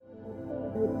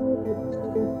Hello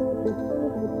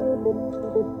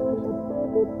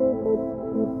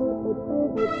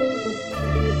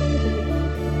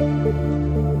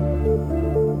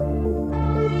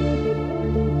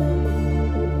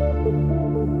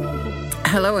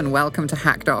and welcome to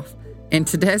Hacked Off. In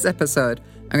today's episode,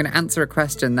 I'm going to answer a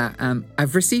question that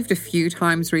I've received a few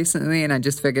times recently, and I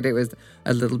just figured it was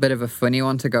a little bit of a funny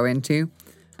one to go into.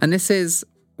 And this is,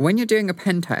 when you're doing a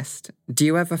pen test, do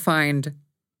you ever find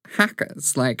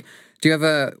hackers? Like, do you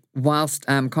ever, whilst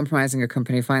compromising a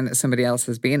company, find that somebody else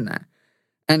has been there?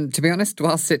 And to be honest,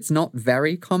 whilst it's not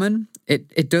very common,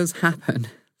 it does happen.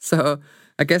 So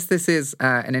I guess this is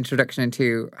an introduction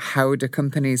into how do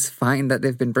companies find that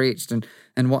they've been breached and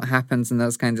what happens and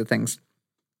those kinds of things.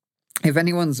 If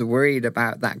anyone's worried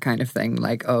about that kind of thing,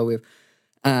 like, oh,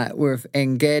 we've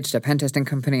engaged a pen testing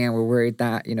company and we're worried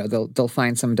that, you know, they'll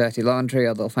find some dirty laundry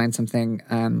or they'll find something,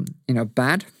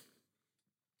 bad,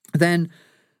 then,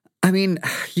 I mean,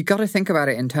 you got to think about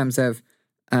it in terms of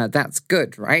that's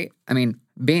good, right? I mean,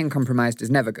 being compromised is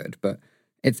never good, but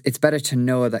it's better to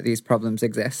know that these problems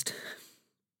exist.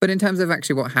 But in terms of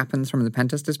actually what happens from the pen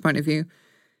tester's point of view,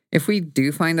 if we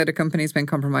do find that a company's been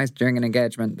compromised during an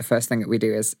engagement, the first thing that we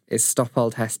do is stop all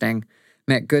testing,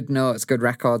 make good notes, good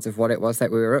records of what it was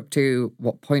that we were up to,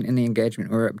 what point in the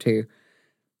engagement we were up to,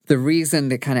 the reason,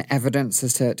 the kind of evidence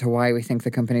as to why we think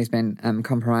the company's been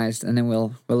compromised, and then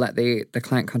we'll let the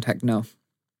client contact know.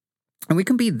 And we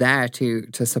can be there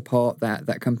to support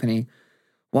that company.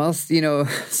 Whilst, you know,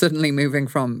 suddenly moving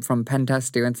from pen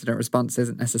test to incident response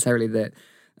isn't necessarily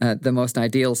the most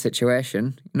ideal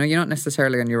situation. You know, you're not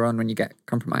necessarily on your own when you get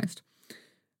compromised.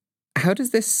 How does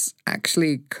this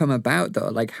actually come about, though?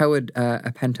 Like, how would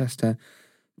a pen tester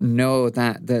know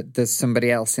that there's somebody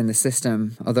else in the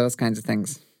system or those kinds of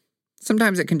things?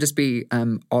 Sometimes it can just be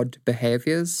odd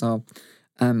behaviors or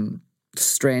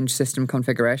strange system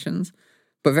configurations.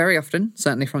 But very often,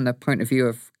 certainly from the point of view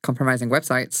of compromising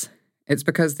websites, it's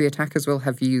because the attackers will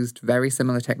have used very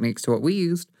similar techniques to what we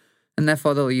used, and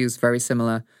therefore they'll use very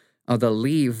similar, or they'll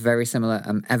leave very similar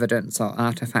evidence or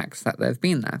artifacts that they've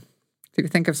been there. So if you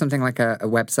think of something like a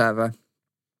web server,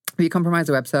 if you compromise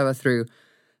a web server through,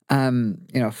 file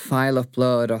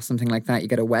upload or something like that, you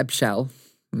get a web shell.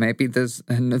 Maybe there's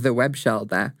another web shell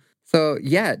there. So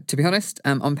yeah, to be honest,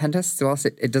 on pen tests, whilst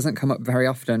it doesn't come up very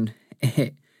often,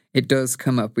 it does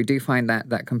come up. We do find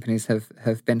that companies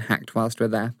have been hacked whilst we're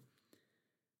there.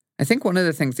 I think one of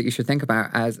the things that you should think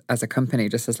about as a company,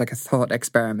 just as like a thought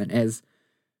experiment, is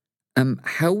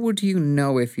how would you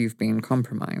know if you've been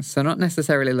compromised? So not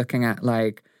necessarily looking at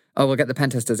like, oh, we'll get the pen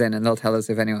testers in and they'll tell us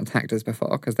if anyone's hacked us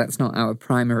before, because that's not our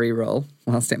primary role,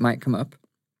 whilst it might come up.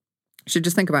 You should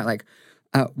just think about like,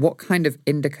 what kind of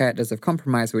indicators of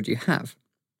compromise would you have?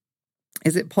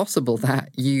 Is it possible that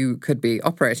you could be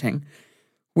operating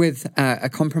with a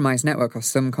compromised network or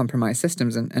some compromised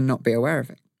systems and not be aware of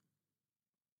it?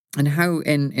 And how,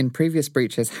 in previous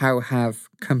breaches, how have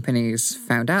companies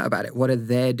found out about it? What are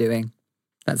they doing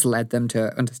that's led them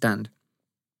to understand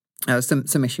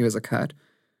some issue has occurred?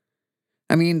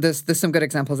 I mean, there's some good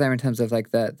examples there in terms of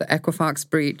like the Equifax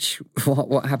breach.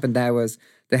 What happened there was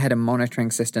they had a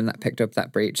monitoring system that picked up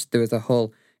that breach. There was a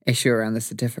whole issue around the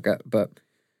certificate, but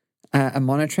a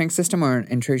monitoring system or an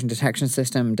intrusion detection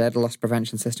system, data loss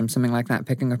prevention system, something like that,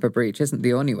 picking up a breach isn't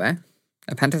the only way.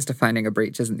 A pen tester finding a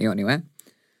breach isn't the only way.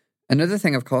 Another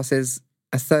thing, of course, is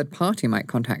a third party might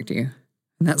contact you.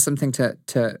 And that's something to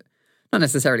not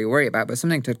necessarily worry about, but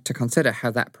something to consider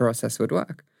how that process would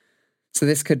work. So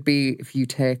this could be if you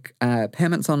take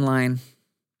payments online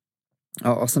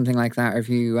or something like that, or if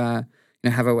you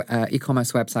have a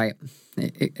e-commerce website.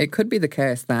 It could be the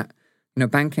case that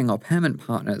banking or payment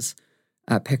partners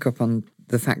pick up on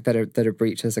the fact that a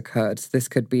breach has occurred. So this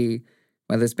could be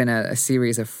where there's been a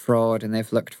series of fraud and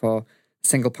they've looked for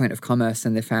single point of commerce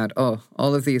and they found, all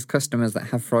of these customers that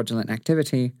have fraudulent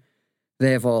activity,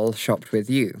 they've all shopped with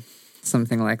you.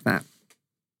 Something like that.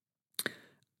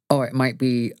 Or it might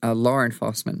be law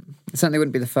enforcement. It certainly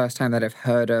wouldn't be the first time that I've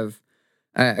heard of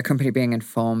a company being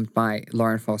informed by law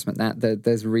enforcement that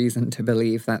there's reason to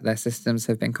believe that their systems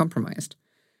have been compromised.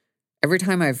 Every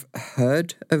time I've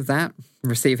heard of that,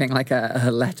 receiving like a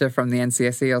letter from the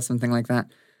NCSC or something like that,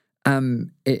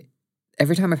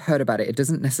 every time I've heard about it, it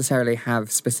doesn't necessarily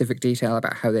have specific detail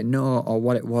about how they know or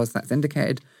what it was that's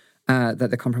indicated that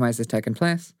the compromise has taken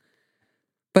place.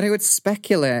 But I would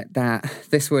speculate that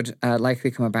this would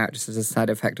likely come about just as a side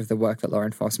effect of the work that law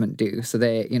enforcement do. So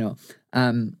they,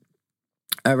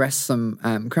 arrest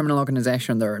some criminal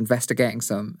organization, they're investigating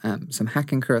some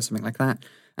hacking crew or something like that,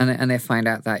 and they find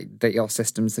out that your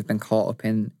systems have been caught up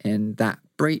in that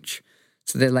breach.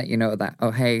 So they let you know that,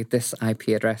 oh, hey, this IP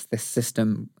address, this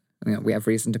system, we have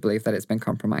reason to believe that it's been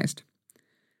compromised.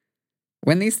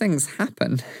 When these things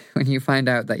happen, when you find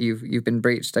out that you've been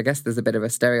breached, I guess there's a bit of a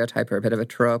stereotype or a bit of a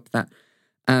trope that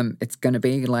it's going to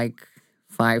be like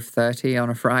 5:30 on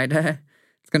a Friday.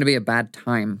 It's going to be a bad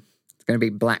time. It's going to be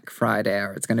Black Friday,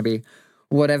 or it's going to be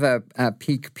whatever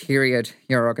peak period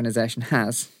your organization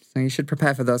has. So you should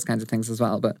prepare for those kinds of things as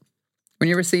well. But when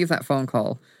you receive that phone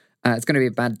call, it's going to be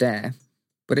a bad day.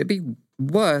 But it'd be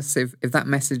worse if that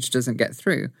message doesn't get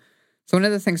through. So one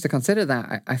of the things to consider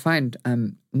that I find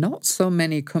not so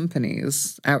many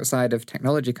companies outside of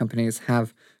technology companies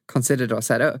have considered or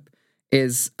set up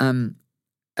is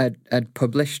a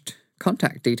published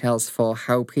contact details for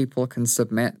how people can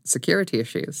submit security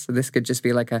issues. So this could just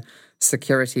be like a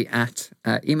security at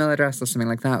email address or something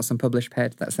like that, or some published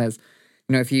page that says,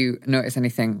 if you notice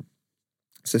anything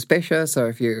suspicious or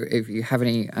if you have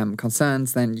any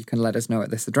concerns, then you can let us know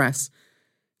at this address.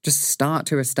 Just start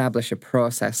to establish a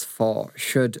process for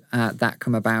should that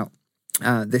come about.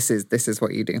 This is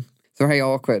what you do. It's very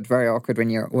awkward when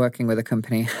you're working with a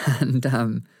company and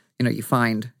you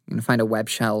find a web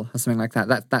shell or something like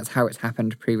that. That's how it's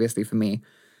happened previously for me.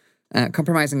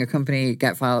 Compromising a company,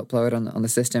 get file upload on the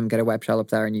system, get a web shell up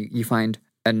there, and you find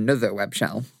another web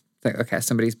shell. Like, okay,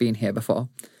 somebody's been here before.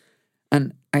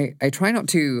 And I try not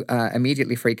to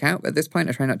immediately freak out at this point.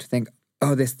 I try not to think,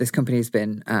 oh, this company's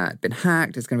been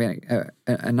hacked. It's going to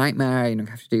be a nightmare. You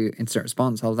have to do incident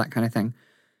response, all of that kind of thing.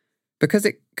 Because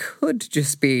it could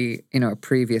just be, a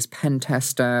previous pen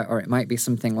tester, or it might be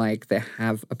something like they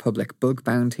have a public bug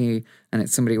bounty and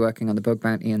it's somebody working on the bug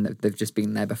bounty and they've just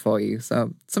been there before you.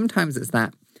 So sometimes it's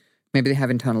that. Maybe they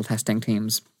have internal testing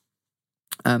teams.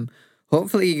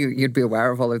 Hopefully you'd be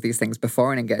aware of all of these things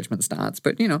before an engagement starts.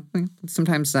 But,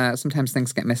 sometimes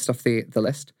things get missed off the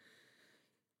list.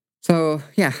 So,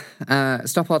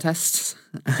 stop all tests,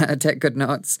 take good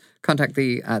notes, contact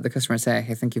the customer and say,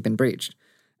 hey, I think you've been breached.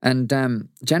 And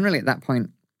generally at that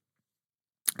point,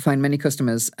 I find many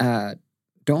customers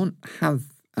don't have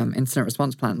incident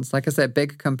response plans. Like I said,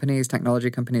 big companies,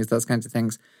 technology companies, those kinds of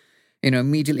things,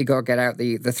 immediately go get out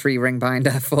the 3-ring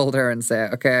binder folder and say,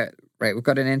 okay, right, we've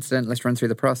got an incident, let's run through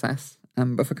the process.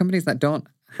 But for companies that don't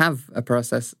have a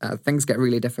process, things get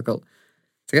really difficult.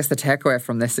 So I guess the takeaway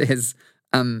from this is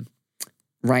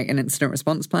write an incident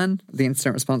response plan. The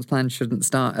incident response plan shouldn't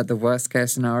start at the worst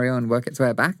case scenario and work its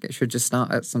way back. It should just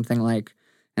start at something like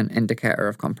an indicator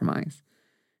of compromise.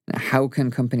 Now, how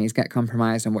can companies get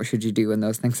compromised and what should you do when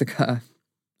those things occur?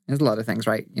 There's a lot of things,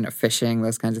 right? Phishing,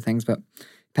 those kinds of things, but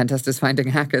pen testers finding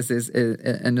hackers is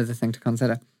another thing to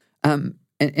consider.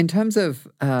 In terms of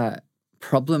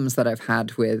problems that I've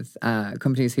had with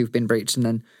companies who've been breached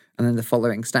and then the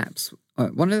following steps,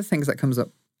 one of the things that comes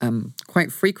up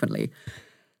quite frequently,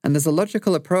 and there's a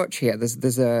logical approach here.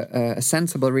 There's a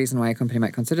sensible reason why a company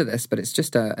might consider this, but it's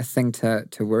just a thing to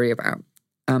worry about.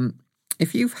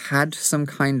 If you've had some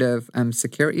kind of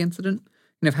security incident,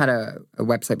 you've had a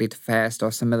website be defaced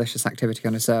or some malicious activity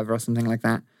on a server or something like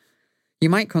that, you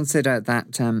might consider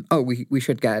that, we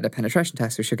should get a penetration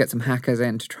test. We should get some hackers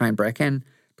in to try and break in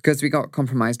because we got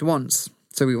compromised once.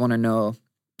 So we want to know,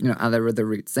 are there other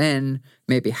routes in?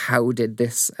 Maybe how did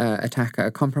this attacker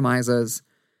compromise us?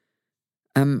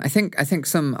 I think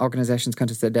some organizations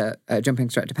consider jumping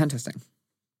straight to pen testing.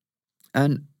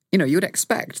 And, you would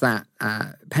expect that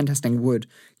pen testing would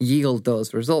yield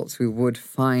those results. We would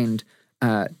find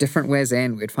different ways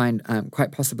in. We'd find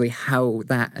quite possibly how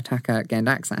that attacker gained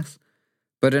access.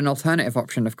 But an alternative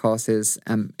option, of course, is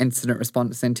incident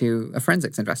response into a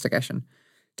forensics investigation,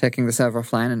 taking the server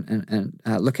offline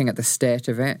and looking at the state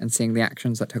of it and seeing the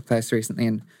actions that took place recently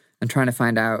and trying to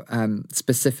find out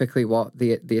specifically what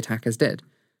the attackers did.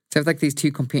 So I have these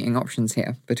two competing options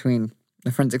here between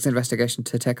the forensics investigation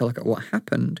to take a look at what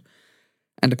happened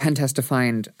and a pen test to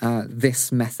find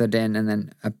this method in and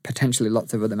then potentially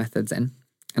lots of other methods in.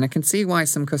 And I can see why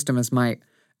some customers might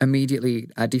immediately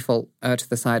default to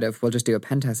the side of, we'll just do a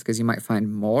pen test because you might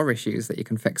find more issues that you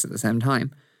can fix at the same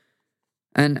time.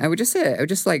 And I would just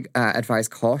advise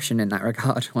caution in that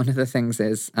regard. One of the things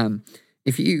is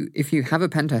if you have a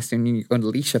pen test and you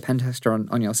unleash a pen tester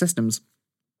on your systems,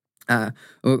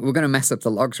 we're going to mess up the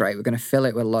logs, right? We're going to fill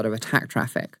it with a lot of attack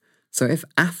traffic. So if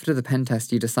after the pen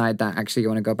test you decide that actually you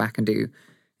want to go back and do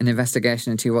an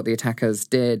investigation into what the attackers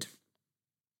did,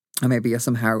 or maybe you're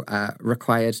somehow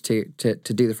required to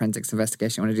do the forensics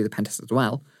investigation, you want to do the pen test as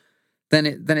well, then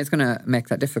it's going to make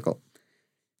that difficult.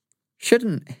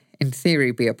 Shouldn't, in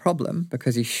theory, be a problem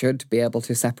because you should be able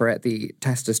to separate the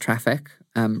tester's traffic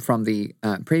from the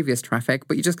previous traffic,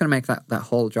 but you're just going to make that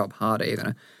whole job harder. You're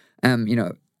going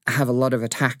to, have a lot of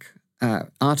attack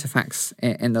artifacts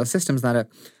in those systems that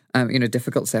are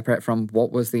difficult to separate from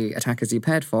what was the attackers you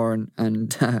paid for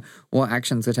and what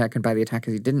actions were taken by the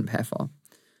attackers you didn't pay for.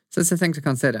 So it's a thing to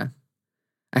consider.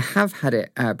 I have had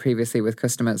it previously with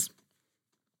customers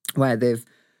where they've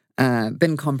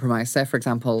been compromised. Say, for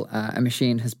example, a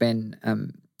machine has been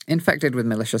infected with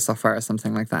malicious software or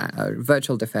something like that,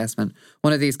 virtual defacement,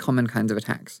 one of these common kinds of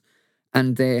attacks.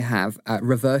 And they have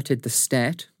reverted the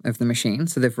state of the machine.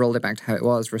 So they've rolled it back to how it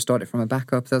was, restored it from a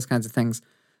backup, those kinds of things,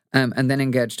 and then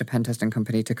engaged a pen testing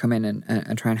company to come in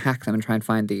and try and hack them and try and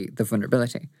find the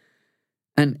vulnerability.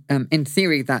 And in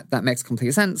theory, that makes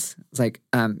complete sense. It's like,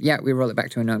 we roll it back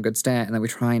to a known good state, and then we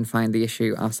try and find the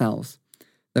issue ourselves.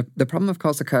 The problem, of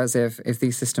course, occurs if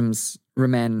these systems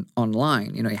remain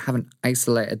online. You haven't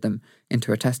isolated them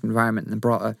into a test environment and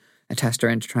brought a tester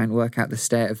in to try and work out the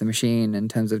state of the machine in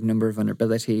terms of number of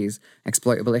vulnerabilities,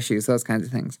 exploitable issues, those kinds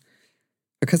of things.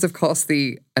 Because, of course,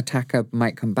 the attacker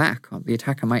might come back, or the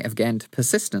attacker might have gained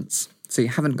persistence, so you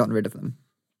haven't gotten rid of them.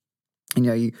 And,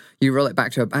 you roll it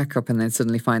back to a backup and then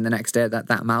suddenly find the next day that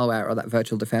malware or that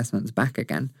virtual defacement is back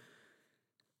again.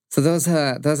 So those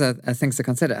are things to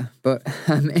consider. But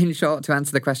in short, to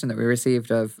answer the question that we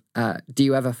received of, do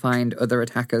you ever find other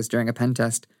attackers during a pen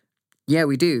test? Yeah,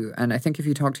 we do. And I think if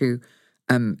you talk to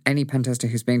any pen tester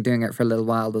who's been doing it for a little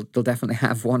while, they'll definitely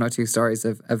have one or two stories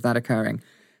of that occurring.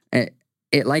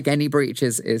 It like any breach,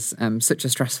 is such a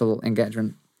stressful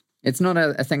engagement. It's not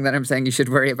a thing that I'm saying you should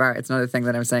worry about. It's not a thing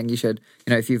that I'm saying you should,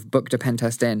 if you've booked a pen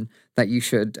test in, that you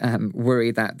should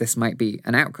worry that this might be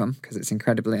an outcome, because it's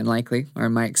incredibly unlikely, or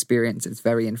in my experience, it's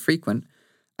very infrequent.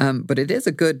 But it is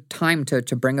a good time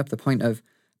to bring up the point of,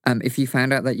 if you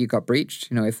found out that you got breached,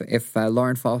 if law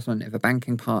enforcement, if a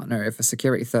banking partner, if a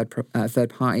security third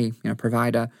party,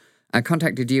 provider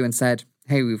contacted you and said,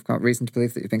 hey, we've got reason to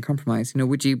believe that you've been compromised,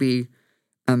 would you be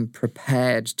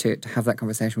prepared to have that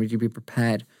conversation? Would you be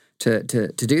prepared to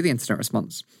do the incident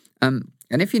response? And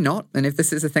if you're not, and if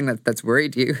this is a thing that's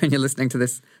worried you, and you're listening to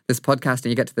this podcast and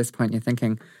you get to this point and you're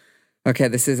thinking, okay,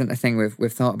 this isn't a thing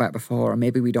we've thought about before, or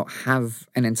maybe we don't have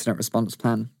an incident response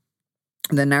plan,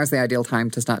 then now's the ideal time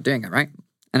to start doing it, right?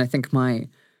 And I think my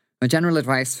general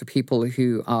advice for people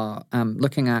who are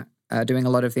looking at doing a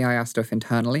lot of the IR stuff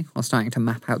internally, or starting to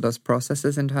map out those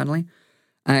processes internally,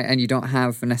 and you don't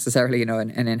have necessarily,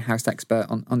 an in-house expert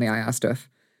on the IR stuff,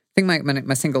 I think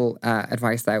my single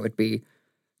advice there would be,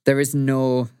 there is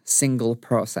no single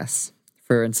process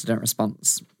for incident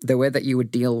response. The way that you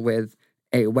would deal with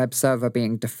a web server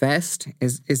being defaced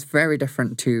is very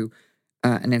different to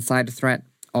an insider threat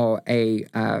or a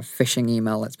phishing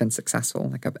email that's been successful,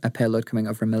 like a payload coming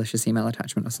over a malicious email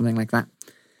attachment or something like that.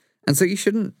 And so you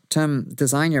shouldn't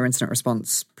design your incident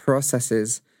response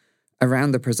processes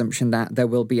around the presumption that there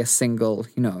will be a single,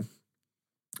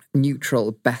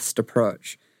 neutral best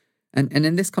approach. And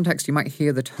in this context, you might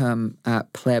hear the term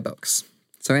playbooks.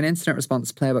 So in incident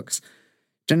response, playbooks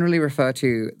generally refer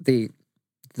to the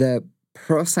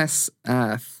process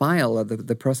file, or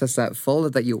the process folder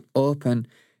that you open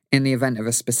in the event of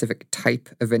a specific type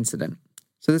of incident.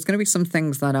 So there's going to be some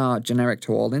things that are generic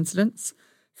to all incidents.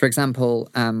 For example,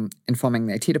 informing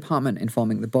the IT department,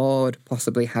 informing the board,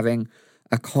 possibly having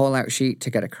a call-out sheet to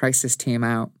get a crisis team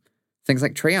out. Things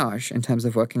like triage in terms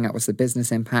of working out what's the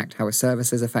business impact, how a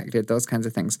service is affected, those kinds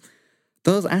of things.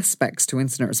 Those aspects to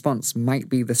incident response might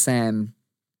be the same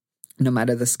no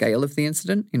matter the scale of the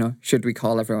incident. Should we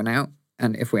call everyone out?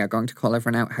 And if we are going to call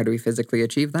everyone out, how do we physically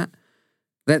achieve that?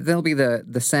 They'll be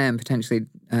the same potentially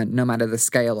no matter the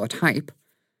scale or type.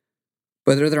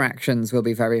 But other actions will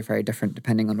be very, very different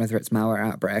depending on whether it's malware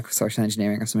outbreak or social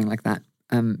engineering or something like that.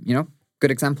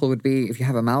 Good example would be if you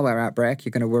have a malware outbreak,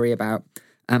 you're going to worry about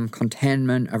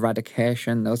containment,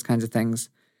 eradication, those kinds of things.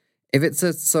 If it's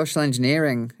a social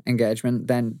engineering engagement,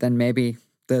 then maybe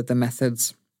the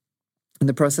methods and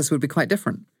the process would be quite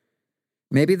different.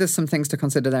 Maybe there's some things to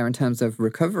consider there in terms of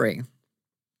recovery.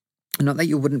 Not that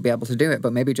you wouldn't be able to do it,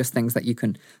 but maybe just things that you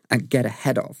can get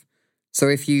ahead of. So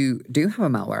if you do have a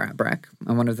malware outbreak,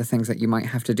 and one of the things that you might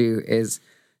have to do is,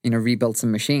 rebuild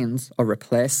some machines or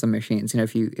replace some machines.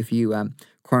 If you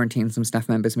quarantine some staff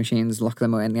members' machines, lock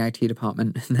them away in the IT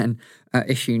department, and then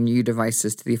issue new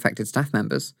devices to the affected staff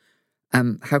members,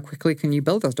 how quickly can you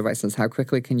build those devices? How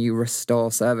quickly can you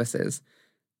restore services?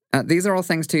 These are all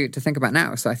things to think about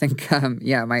now. So I think,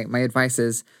 my advice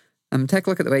is take a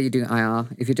look at the way you do IR.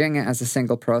 If you're doing it as a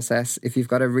single process, if you've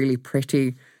got a really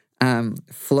pretty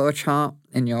flow chart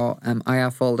in your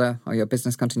IR folder or your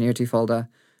business continuity folder,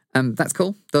 that's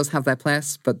cool. Those have their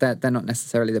place, but they're not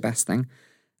necessarily the best thing.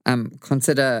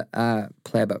 Consider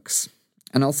playbooks.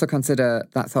 And also consider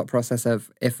that thought process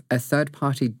of if a third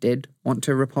party did want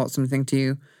to report something to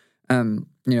you,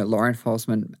 law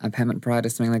enforcement, a payment provider,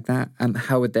 something like that,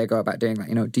 how would they go about doing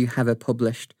that? Do you have a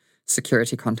published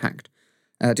security contact?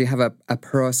 Do you have a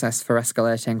process for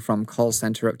escalating from call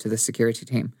center up to the security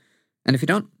team? And if you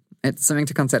don't, it's something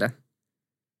to consider.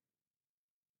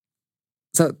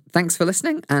 So thanks for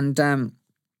listening. And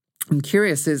I'm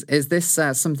curious, is this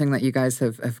something that you guys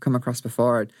have come across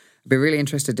before? I'd be really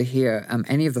interested to hear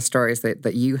any of the stories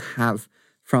that you have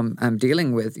from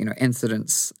dealing with,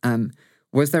 incidents.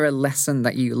 Was there a lesson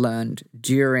that you learned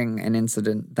during an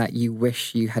incident that you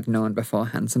wish you had known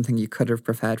beforehand, something you could have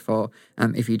prepared for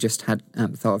if you just had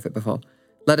thought of it before?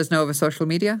 Let us know over social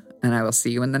media, and I will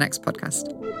see you in the next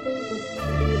podcast.